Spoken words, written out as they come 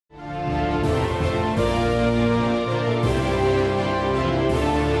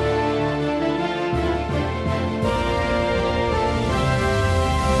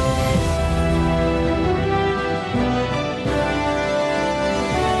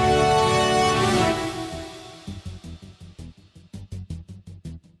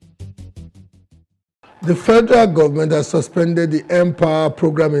The federal government has suspended the Empower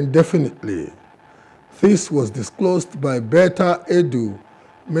program indefinitely. This was disclosed by Bertha Edu,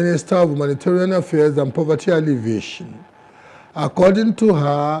 Minister of Humanitarian Affairs and Poverty Alleviation. According to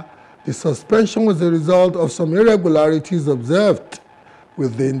her, the suspension was the result of some irregularities observed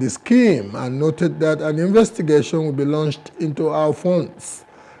within the scheme, and noted that an investigation will be launched into how funds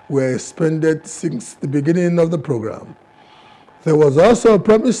were expended since the beginning of the program. There was also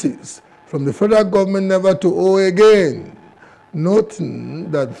promises from the federal government never to owe again,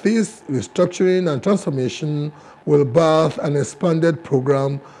 noting that this restructuring and transformation will birth an expanded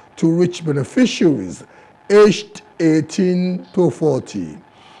program to reach beneficiaries aged 18 to 40.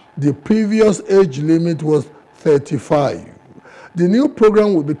 The previous age limit was 35. The new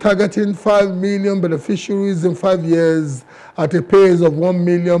program will be targeting 5 million beneficiaries in 5 years at a pace of 1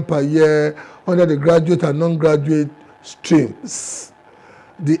 million per year under the graduate and non-graduate streams.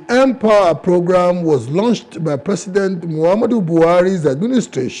 The Empower program was launched by President Muhammadu Buhari's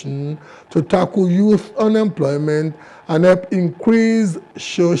administration to tackle youth unemployment and help increase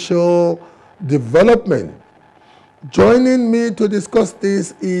social development. Joining me to discuss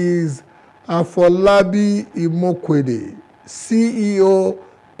this is Afolabi Imoukheude, CEO,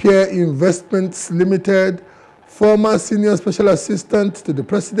 Peer Investments Limited, former Senior Special Assistant to the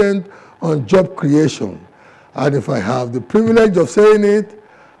President on Job Creation. And if I have the privilege of saying it,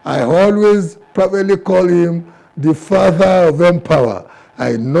 I always privately call him the father of Empower.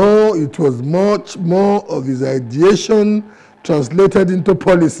 I know it was much more of his ideation translated into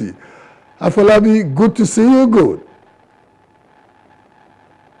policy. Afolabi, good to see you. Good.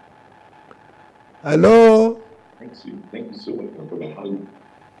 Hello? Thank you so much, my brother. How are you?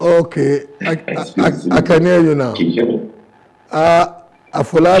 Okay, I can hear you now. Can you hear me?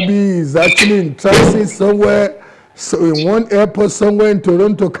 Afolabi is actually in transit somewhere, so in one airport somewhere in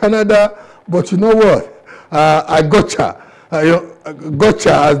Toronto, Canada. But you know what? I gotcha.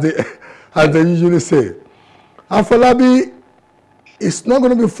 Gotcha, as they usually say. Afolabi, it's not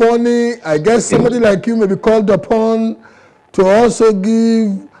going to be funny. I guess somebody like you may be called upon to also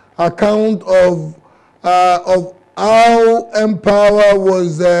give account of how Empower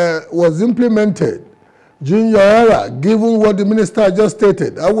was implemented during your era, given what the minister just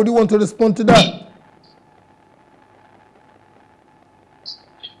stated. How would you want to respond to that?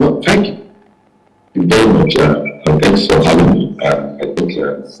 Well, thank you very much. And thanks for having me. I think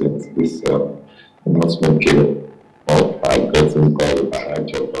since this announcement came up, I got some call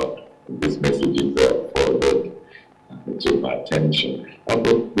about this message is forwarded to my attention. But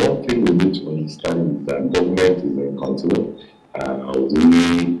one thing we need to understand is that government is incontinent.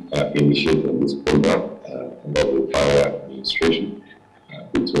 We initiated this program under the prior administration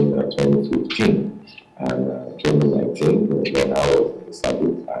between 2015 and 2019, when I was in the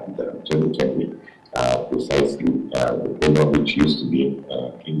service, and 2020, precisely, the program which used to be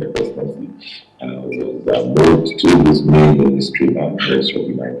in the presidency was moved to this new ministry, Ministry of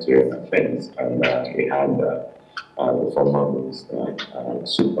Humanitarian Affairs, and it had the former minister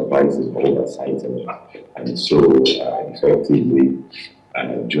supervising oversighting it. And so, effectively,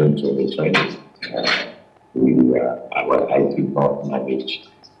 June 2020, I did not manage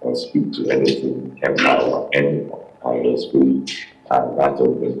or speak to anything Empower anymore. I was fully that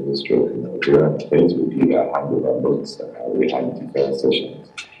of the Ministry of Humanitarian Affairs. We did handover notes. We had different sessions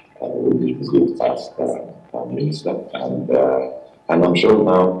with the good past minister, and I'm sure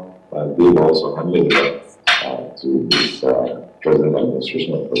now they've also handed it to this present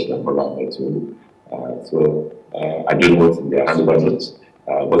administration of President Bola Tinubu. So I didn't want in their handover notes,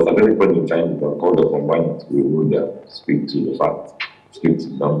 but at any point in time, if I'm called upon, why not? We would speak to the facts, speak to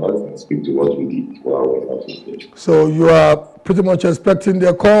the numbers, and speak to what we did while we were not engaged. So you are pretty much expecting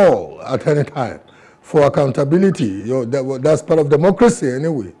their call at any time for accountability. That's part of democracy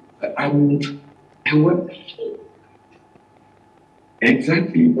anyway.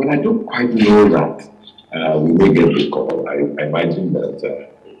 Exactly, but I don't quite know that we may get the call. I imagine that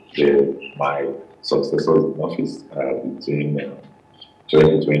my successors in office between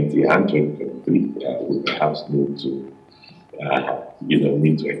 2020 and 2023 will perhaps need to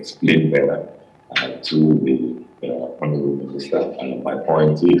explain better to the honorable minister. And my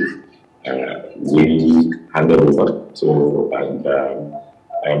point is, we handed over. So, and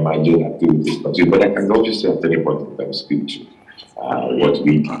I imagine activities continue, but I can obviously at any point in time speak to what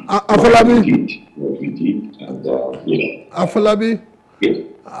we did, what we did, and Afolabi, yeah.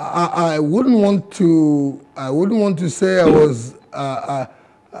 I wouldn't want to say I was.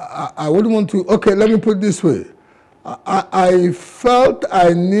 I wouldn't want to. Okay, let me put it this way. I felt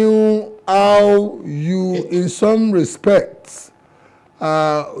I knew how you, in some respects,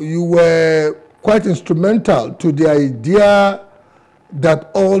 you were quite instrumental to the idea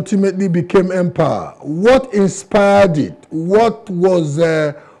that ultimately became Empower. What inspired it? What was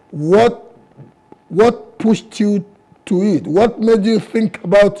what pushed you to it? What made you think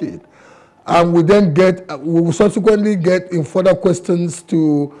about it? And we then we will subsequently get in further questions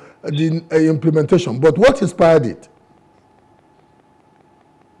to the implementation. But what inspired it?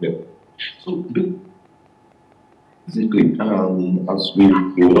 Yeah. So basically, as we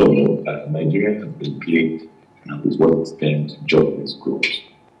all know, Nigeria has been plagued with what is termed jobless growth,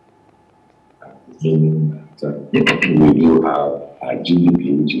 meaning that we do have a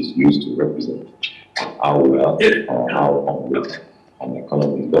GDP which is used to represent how well or how unwell an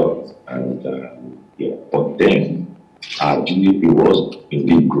economy does. And but then our GDP was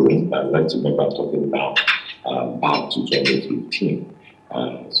indeed growing. I'd like to remember talking about back to 2015.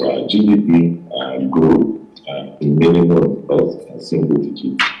 So our GDP grew in minimum of single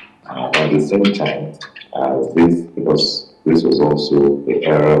digit. At the same time, this was also the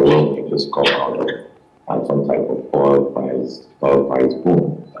era when we just come out of some type of oil price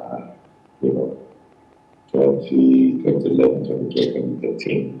boom. 2011, 2012,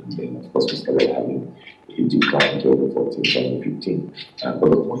 2013, and then of course we started having a decline in 2014, 2015. But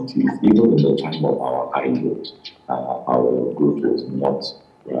the point is, even in the time of our high growth, our growth was not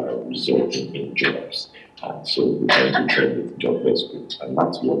resulting in jobs. So we tend to trend with jobless growth, and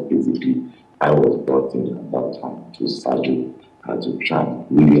that's what basically I was brought in at that time to study and to try and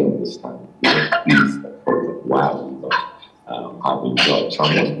really understand what is the problem, why we're not having jobs.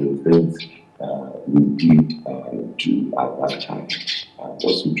 Some of the things we did do at that time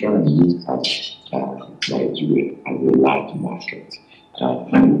was to try and look at Nigeria as a large market,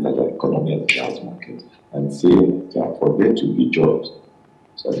 and look at the economy as a large market, and say that for there to be jobs.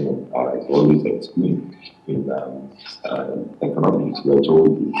 So I've always explained in economics, we're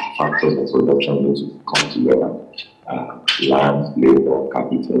told the factors of production need to come together: land, labor,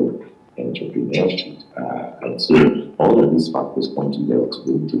 capital, entrepreneurship. And so all of these factors come together to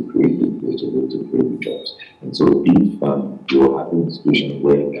be able to create the growth, to be able to create the jobs. And so if you're having a situation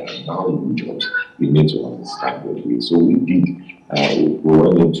where there are now new jobs, we need to understand what we. So we did. We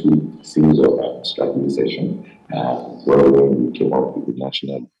went into a series of strategy sessions when we came up with the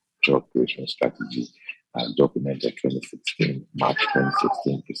National Job Creation Strategy documented 2016, March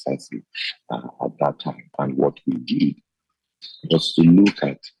 2016 precisely at that time. And what we did was to look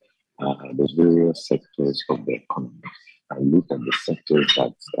at the various sectors of the economy and look at the sectors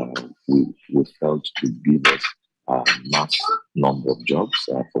that we felt to give us mass number of jobs,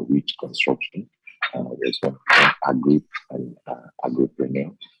 for which construction was one, agri and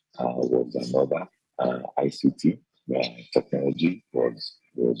agripreneur was another, ICT technology was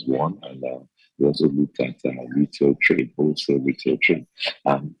one, and we also looked at retail trade, wholesale retail trade.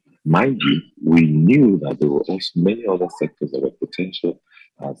 Mind you, we knew that there were also many other sectors that were potential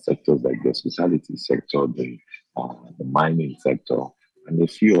sectors, like the hospitality sector, the mining sector, and a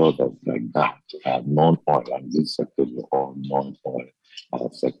few others like that, non-oil, and these sectors were all non-oil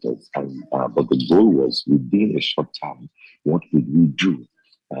sectors. And, but the goal was, within a short time, what would we do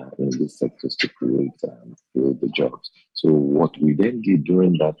in these sectors to create the jobs? So what we then did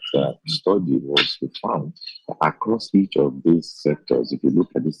during that study was we found that across each of these sectors, if you look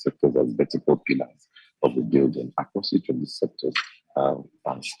at these sectors as vertical pillars of the building, across each of these sectors,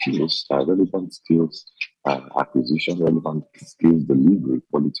 skills, relevant skills, acquisition, relevant skills, delivery,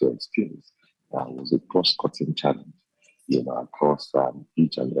 quality of skills was a cross-cutting challenge, across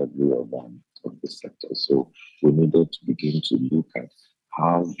each and every of the sectors. So we needed to begin to look at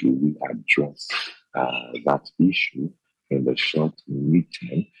how do we address that issue in the short,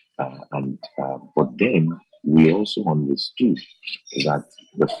 mid-term, but then we also understood that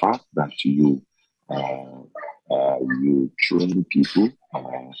the fact that you train people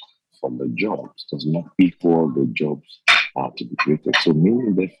from the jobs does not equal the jobs to be created. So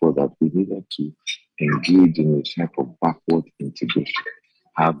meaning therefore that we needed to engage in a type of backward integration,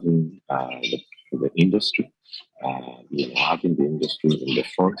 having the industry, having the industry in the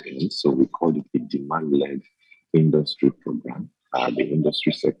front end. So we call it a demand-led industry program. The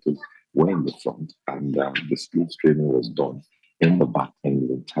industry sectors were in the front, and the skills training was done in the back end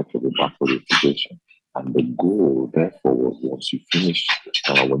in type of a backward integration. And the goal, therefore, was once you finish,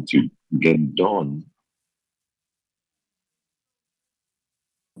 once you get done,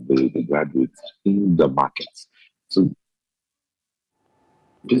 the graduates in the markets. So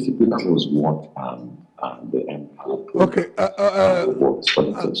basically, that was what the Empower program was. But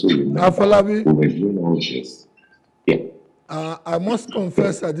also Afolabi, we were doing all this. Yeah. I must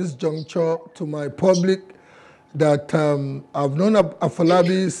confess at this juncture to my public that I've known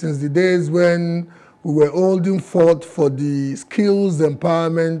Afolabi since the days when we were holding forth for the skills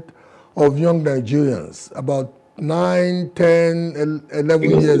empowerment of young Nigerians about 9, 10,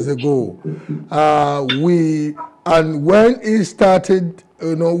 11 years ago. And when he started,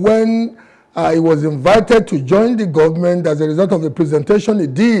 when he was invited to join the government as a result of the presentation he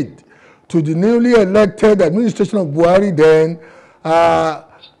did to the newly elected administration of Buhari then,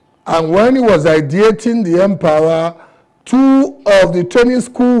 and when he was ideating the Empower, 2 of the training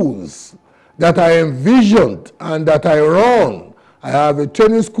schools that I envisioned and that I run, I have a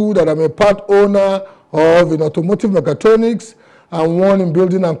training school that I'm a part owner of in automotive mechatronics and one in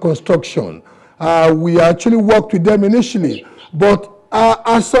building and construction. We actually worked with them initially, but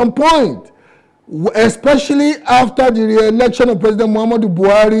at some point, especially after the re-election of President Muhammadu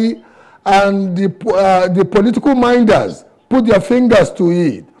Buhari and the political minders put their fingers to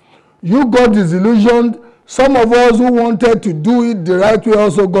it, you got disillusioned. Some of us who wanted to do it the right way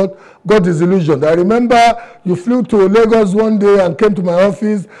also got disillusioned. I remember you flew to Lagos one day and came to my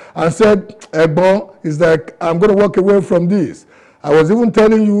office and said, Egbon, it's like, I'm going to walk away from this. I was even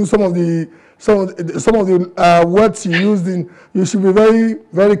telling you some of the words you used you should be very,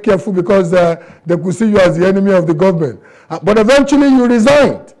 very careful because they could see you as the enemy of the government. But eventually you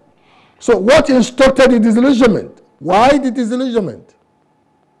resigned. So what instructed the disillusionment? Why the disillusionment?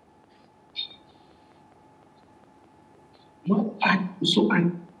 Well, I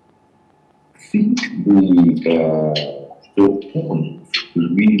think the point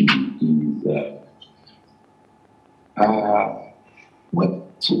really is well,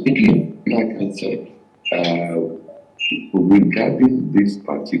 so again, like I said, regarding this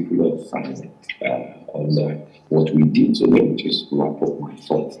particular assignment on what we did, so let me just wrap up my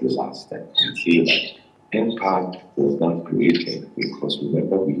thoughts the last time and say that Empire was not created because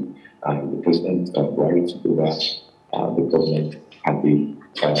remember the President Buhari took over the government at the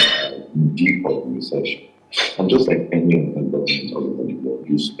deep of the recession. And just like any other government all over the world,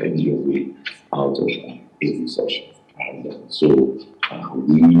 you spend your way out of a recession. And so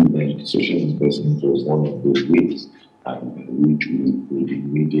when social investment was one of those ways, which we would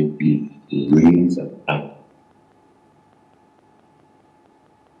immediately raise and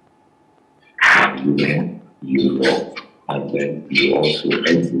you know, and then you also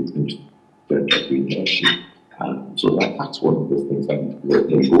exit into the entrepreneurship. So that's one of those things. And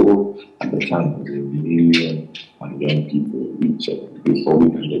the goal at the time was 1 million young people reach before we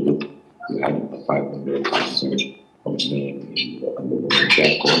ended up, we had about 500,000 of them in the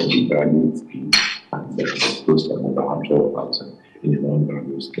graduate scheme, and then close to another 100,000 in the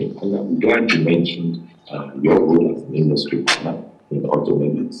non-graduate scheme. And I'm glad you mentioned your role as an industry partner in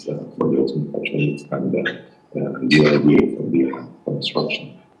automatics for the automotive and the idea from the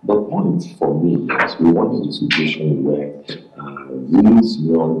construction. The point for me is we wanted a situation where these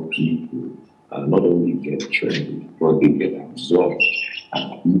young people not only get trained, but they get absorbed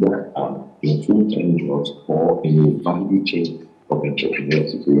either in full-time jobs or in a value chain of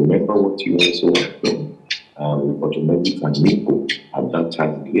entrepreneurs. If you remember what you also have done with automatics and Nico at that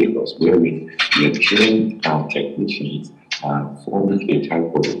time in Lagos, where we trained technicians formed a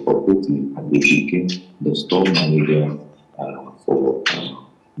type of a cooperative and they became the store manager for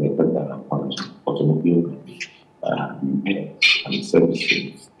automobile repair and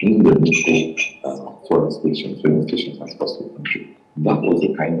services in the Nico filling stations across the country. That was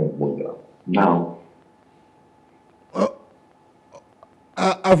the kind of model. Now,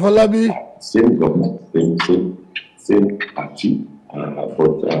 Afolabi, same government, same party,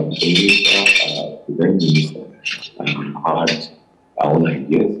 but the minister had our own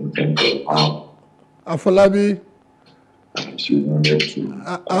ideas in terms of how Afolabi, she wanted to.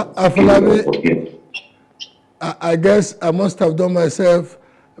 Afolabi, I guess I must have done myself.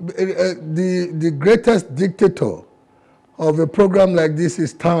 The greatest dictator of a program like this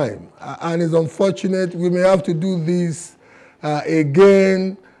is time, and it's unfortunate we may have to do this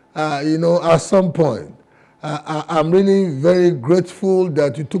again, at some point. I'm really very grateful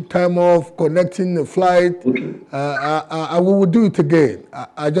that you took time off connecting the flight. I will do it again.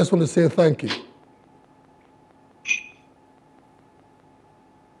 I just want to say thank you.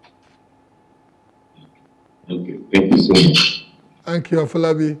 Okay, thank you so much. Thank you,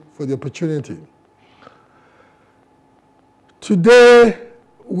 Afolabi, for the opportunity. Today,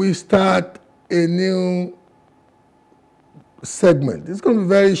 we start a new segment. It's going to be a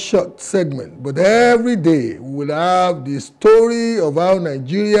very short segment, but every day we will have the story of how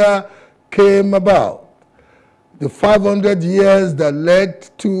Nigeria came about, the 500 years that led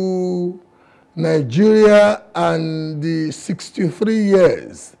to Nigeria and the 63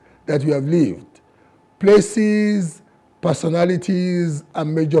 years that we have lived. places, personalities,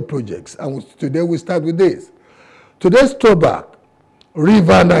 and major projects. And today we start with this. Today's throwback,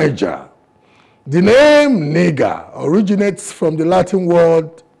 River Niger. The name Niger originates from the Latin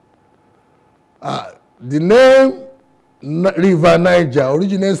word. The name River Niger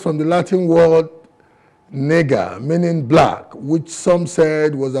originates from the Latin word neger, meaning black, which some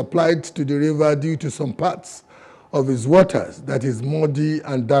said was applied to the river due to some parts of its waters that is muddy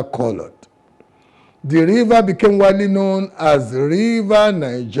and dark colored. The river became widely known as River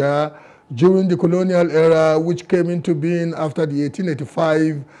Niger during the colonial era, which came into being after the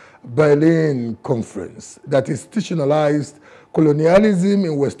 1885 Berlin Conference that institutionalized colonialism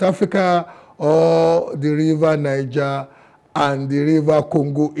in West Africa, or the River Niger and the River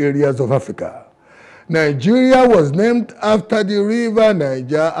Congo areas of Africa. Nigeria was named after the River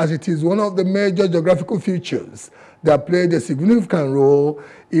Niger as it is one of the major geographical features that played a significant role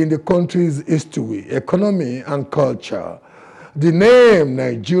in the country's history, economy, and culture. The name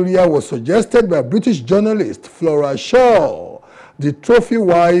Nigeria was suggested by British journalist Flora Shaw, the trophy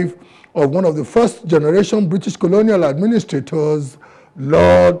wife of one of the first-generation British colonial administrators,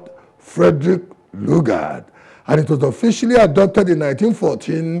 Lord Frederick Lugard, and it was officially adopted in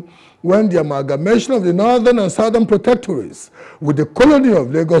 1914 when the amalgamation of the northern and southern protectorates with the colony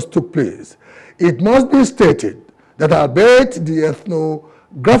of Lagos took place. It must be stated that albeit the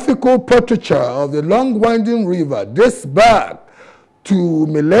ethnographical portraiture of the long winding river dates back to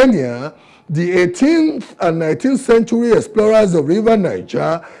millennia, the 18th and 19th century explorers of River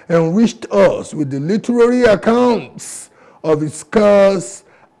Niger enriched us with the literary accounts of its course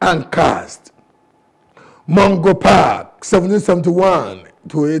and cast. Mungo Park, 1771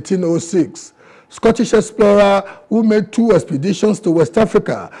 to 1806, Scottish explorer who made 2 expeditions to West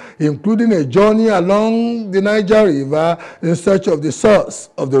Africa, including a journey along the Niger River in search of the source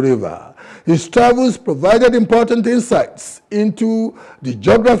of the river. His travels provided important insights into the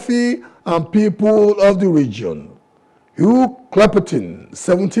geography and people of the region. Hugh Clapperton,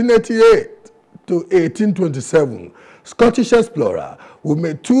 1788 to 1827, Scottish explorer who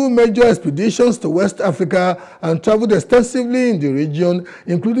made 2 major expeditions to West Africa and traveled extensively in the region,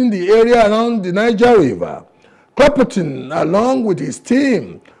 including the area around the Niger River. Clapperton, along with his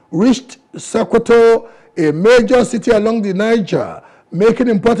team, reached Sokoto, a major city along the Niger, making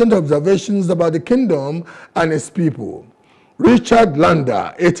important observations about the kingdom and its people. Richard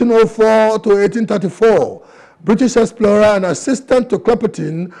Lander, 1804 to 1834, British explorer and assistant to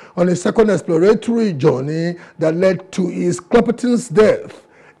Clapperton on his second exploratory journey that led to his Clapperton's death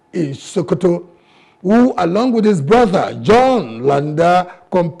in Sokoto, who, along with his brother John Lander,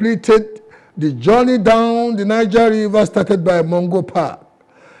 completed the journey down the Niger River started by Mungo Park.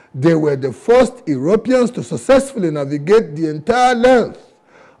 They were the first Europeans to successfully navigate the entire length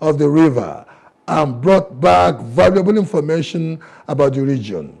of the river and brought back valuable information about the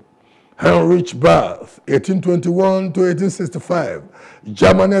region. Heinrich Barth, 1821 to 1865,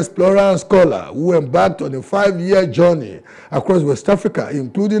 German explorer and scholar who embarked on a 5-year journey across West Africa,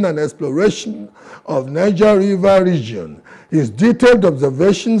 including an exploration of Niger River region. His detailed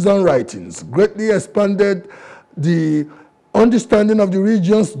observations and writings greatly expanded the understanding of the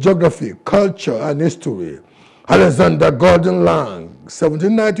region's geography, culture, and history. Alexander Gordon Lang,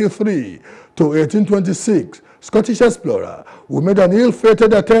 1793 to 1826, Scottish explorer who made an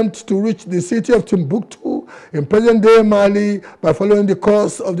ill-fated attempt to reach the city of Timbuktu in present-day Mali by following the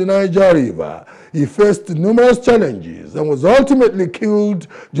course of the Niger River. He faced numerous challenges and was ultimately killed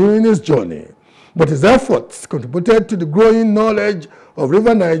during his journey. But his efforts contributed to the growing knowledge of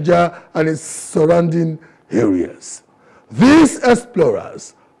River Niger and its surrounding areas. These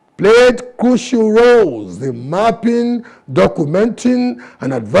explorers played crucial roles in mapping, documenting,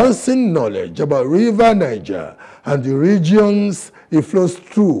 and advancing knowledge about River Niger and the regions it flows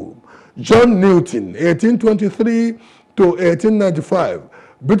through. John Newton, 1823 to 1895,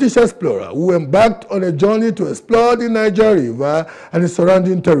 British explorer who embarked on a journey to explore the Niger River and its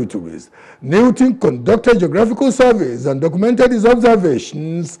surrounding territories. Newton conducted geographical surveys and documented his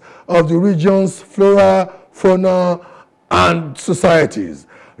observations of the region's flora, fauna, and societies.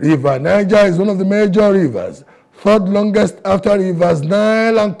 River Niger is one of the major rivers, third longest after rivers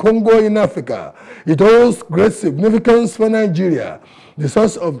Nile and Congo in Africa. It holds great significance for Nigeria. The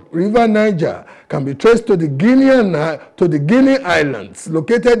source of River Niger can be traced to the Guinea Islands,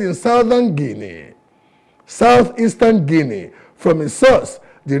 located in southern Guinea, southeastern Guinea. From its source,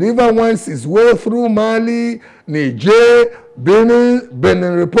 the river winds its way through Mali, Niger,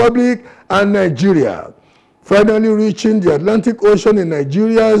 Benin Republic, and Nigeria, finally reaching the Atlantic Ocean in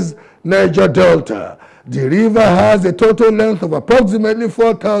Nigeria's Niger Delta. The river has a total length of approximately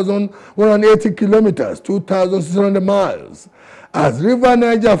 4,180 kilometers, 2,600 miles. As River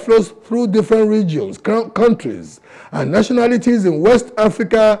Niger flows through different regions, countries, and nationalities in West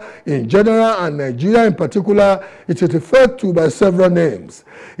Africa in general and Nigeria in particular, it is referred to by several names.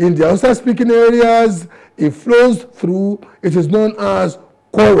 In the Hausa-speaking areas it flows through, it is known as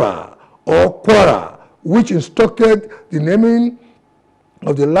Kwara or Kwara, which instructed the naming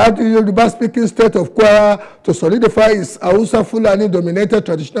of the large Yoruba-speaking state of Kwara to solidify its Hausa-Fulani-dominated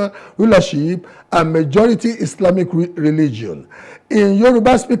traditional rulership and majority Islamic religion. In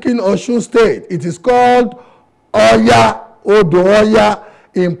Yoruba-speaking Osun state, it is called Oya, Odo Oya.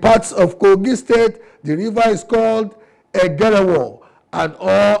 In parts of Kogi state, the river is called Egerewo and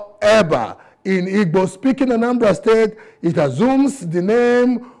or Eba. In Igbo-speaking Anambra state, it assumes the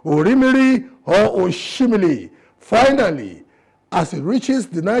name Orimiri or Oshimili. Finally, as it reaches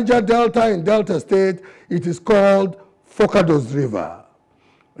the Niger Delta in Delta State, it is called Focados River.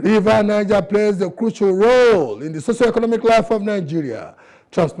 River Niger plays a crucial role in the socio-economic life of Nigeria.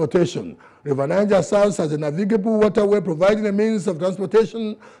 Transportation. River Niger serves as a navigable waterway, providing a means of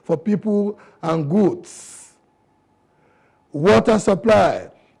transportation for people and goods. Water supply.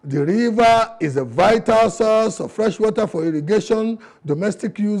 The river is a vital source of fresh water for irrigation,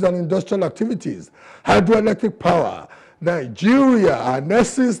 domestic use, and industrial activities. Hydroelectric power. Nigeria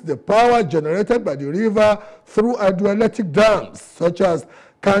harnesses the power generated by the river through hydroelectric dams such as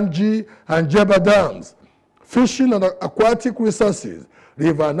Kanji and Jeba dams. Fishing and aquatic resources.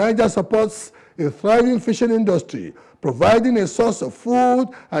 River Niger supports a thriving fishing industry, providing a source of food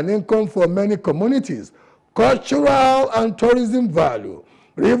and income for many communities. Cultural and tourism value.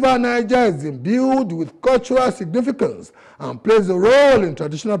 River Niger is imbued with cultural significance and plays a role in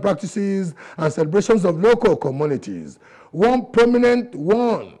traditional practices and celebrations of local communities. One prominent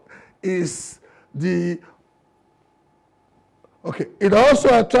one is it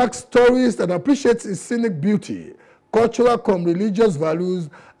also attracts tourists and appreciates its scenic beauty, cultural religious values,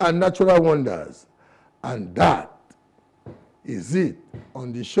 and natural wonders. And that is it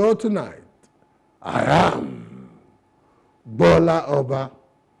on the show tonight. I am Bola Oba.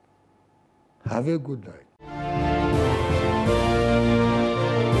 Have a good night.